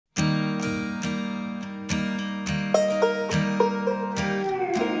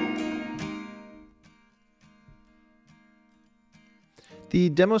The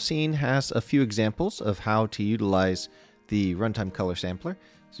demo scene has a few examples of how to utilize the Runtime Color Sampler.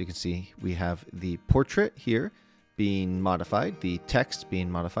 So you can see we have the portrait here being modified, the text being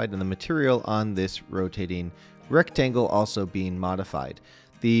modified, and the material on this rotating rectangle also being modified.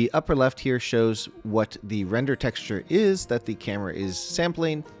 The upper left here shows what the render texture is that the camera is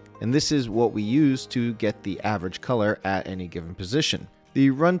sampling, and this is what we use to get the average color at any given position. The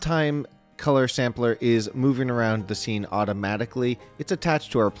Runtime Color Sampler is moving around the scene automatically. It's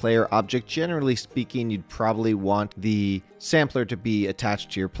attached to our player object. Generally speaking, you'd probably want the sampler to be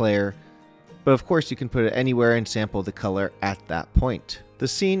attached to your player, but of course you can put it anywhere and sample the color at that point. The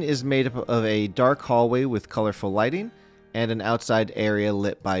scene is made up of a dark hallway with colorful lighting and an outside area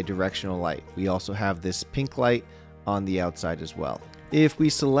lit by directional light. We also have this pink light on the outside as well. If we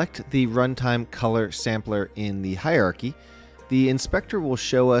select the Runtime Color Sampler in the hierarchy, the inspector will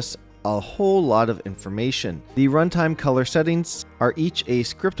show us a whole lot of information. The runtime color settings are each a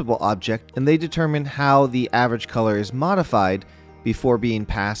scriptable object, and they determine how the average color is modified before being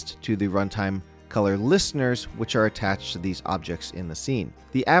passed to the runtime color listeners, which are attached to these objects in the scene.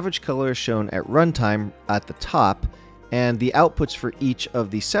 The average color is shown at runtime at the top, and the outputs for each of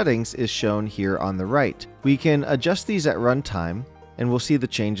the settings is shown here on the right. We can adjust these at runtime, and we'll see the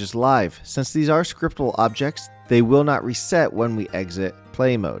changes live. Since these are scriptable objects, they will not reset when we exit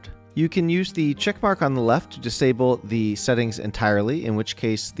play mode. You can use the checkmark on the left to disable the settings entirely, in which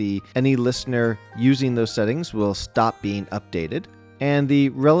case any listener using those settings will stop being updated. And the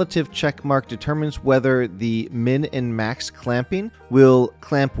relative checkmark determines whether the min and max clamping will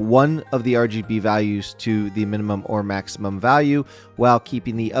clamp one of the RGB values to the minimum or maximum value while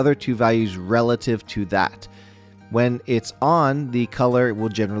keeping the other two values relative to that. When it's on, the color will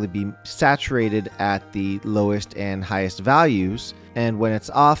generally be saturated at the lowest and highest values, and when it's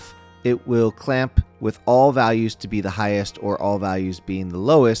off, it will clamp with all values to be the highest or all values being the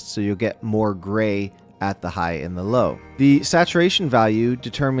lowest, so you'll get more gray at the high and the low. The saturation value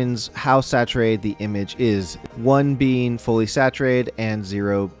determines how saturated the image is, 1 being fully saturated and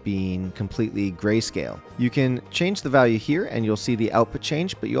 0 being completely grayscale. You can change the value here and you'll see the output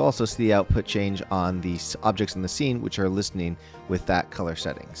change, but you'll also see the output change on the objects in the scene which are listening with that color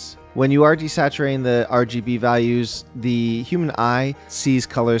settings. When you are desaturating the RGB values, the human eye sees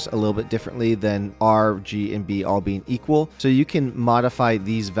colors a little bit differently than R, G, and B all being equal. So you can modify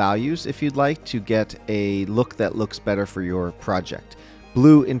these values if you'd like to get a look that looks better for your project.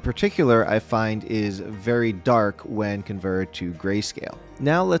 Blue in particular, I find, is very dark when converted to grayscale.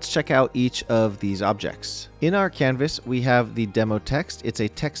 Now let's check out each of these objects. In our canvas, we have the demo text. It's a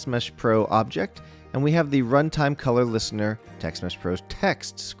TextMesh Pro object. And we have the Runtime Color Listener TextMesh Pro's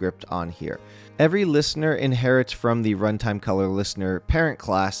text script on here. Every listener inherits from the Runtime Color Listener parent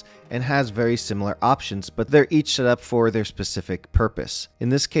class and has very similar options, but they're each set up for their specific purpose. In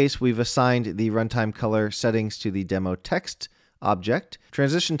this case, we've assigned the Runtime Color settings to the demo text object.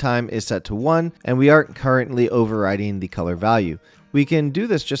 Transition time is set to 1, and we aren't currently overriding the color value. We can do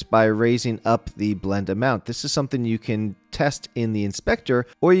this just by raising up the blend amount. This is something you can test in the inspector,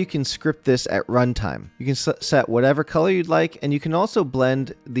 or you can script this at runtime. You can set whatever color you'd like, and you can also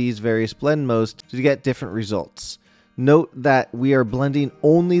blend these various blend modes to get different results. Note that we are blending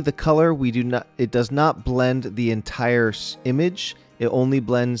only the color. It does not blend the entire image. It only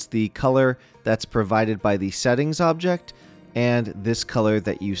blends the color that's provided by the settings object and this color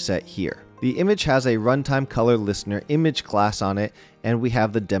that you set here. The image has a Runtime Color Listener image class on it, and we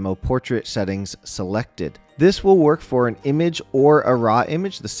have the demo portrait settings selected. This will work for an image or a raw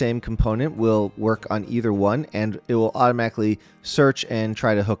image. The same component will work on either one, and it will automatically search and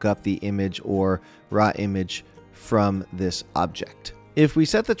try to hook up the image or raw image from this object. If we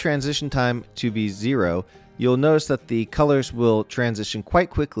set the transition time to be 0, you'll notice that the colors will transition quite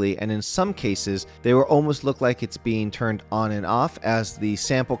quickly, and in some cases, they will almost look like it's being turned on and off as the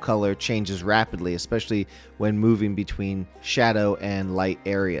sample color changes rapidly, especially when moving between shadow and light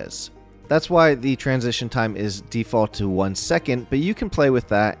areas. That's why the transition time is default to 1 second, but you can play with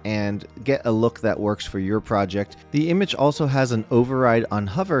that and get a look that works for your project. The image also has an override on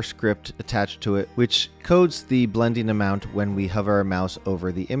hover script attached to it, which codes the blending amount when we hover our mouse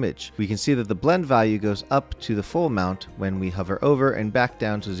over the image. We can see that the blend value goes up to the full amount when we hover over and back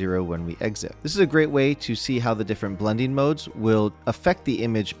down to 0 when we exit. This is a great way to see how the different blending modes will affect the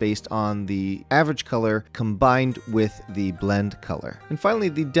image based on the average color combined with the blend color. And finally,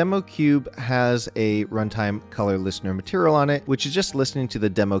 the demo cube has a Runtime Color Listener material on it, which is just listening to the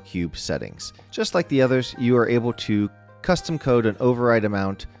demo cube settings. Just like the others, you are able to custom code an override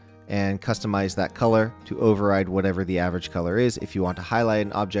amount and customize that color to override whatever the average color is if you want to highlight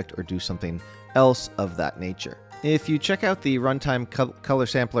an object or do something else of that nature. If you check out the Runtime Color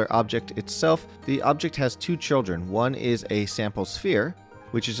Sampler object itself, the object has two children. One is a sample sphere,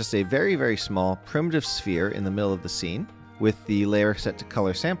 which is just a very, very small primitive sphere in the middle of the scene with the layer set to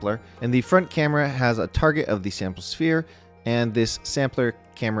Color Sampler. And the front camera has a target of the sample sphere and this sampler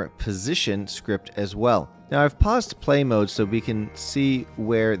camera position script as well. Now I've paused play mode so we can see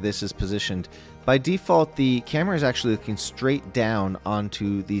where this is positioned. By default, the camera is actually looking straight down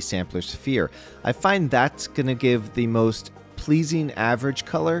onto the sampler sphere. I find that's going to give the most pleasing average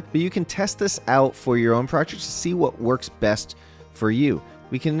color, but you can test this out for your own project to see what works best for you.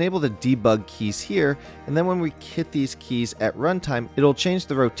 We can enable the debug keys here, and then when we hit these keys at runtime, it'll change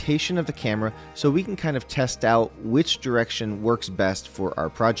the rotation of the camera so we can kind of test out which direction works best for our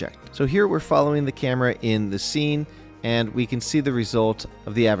project. So here we're following the camera in the scene, and we can see the result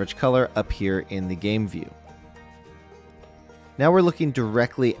of the average color up here in the game view. Now we're looking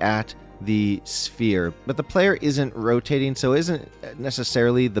directly at the sphere, but the player isn't rotating, so it isn't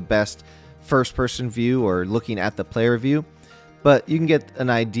necessarily the best first-person view or looking at the player view. But you can get an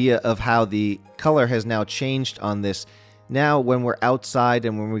idea of how the color has now changed on this. Now when we're outside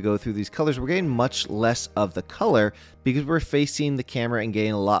and when we go through these colors, we're getting much less of the color because we're facing the camera and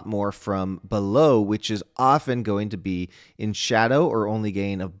getting a lot more from below, which is often going to be in shadow or only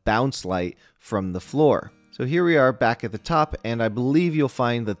getting a bounce light from the floor. So here we are back at the top, and I believe you'll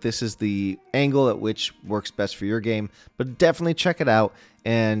find that this is the angle at which works best for your game, but definitely check it out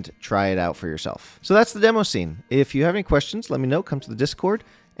and try it out for yourself. So that's the demo scene. If you have any questions, let me know. Come to the Discord,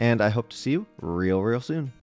 and I hope to see you real soon.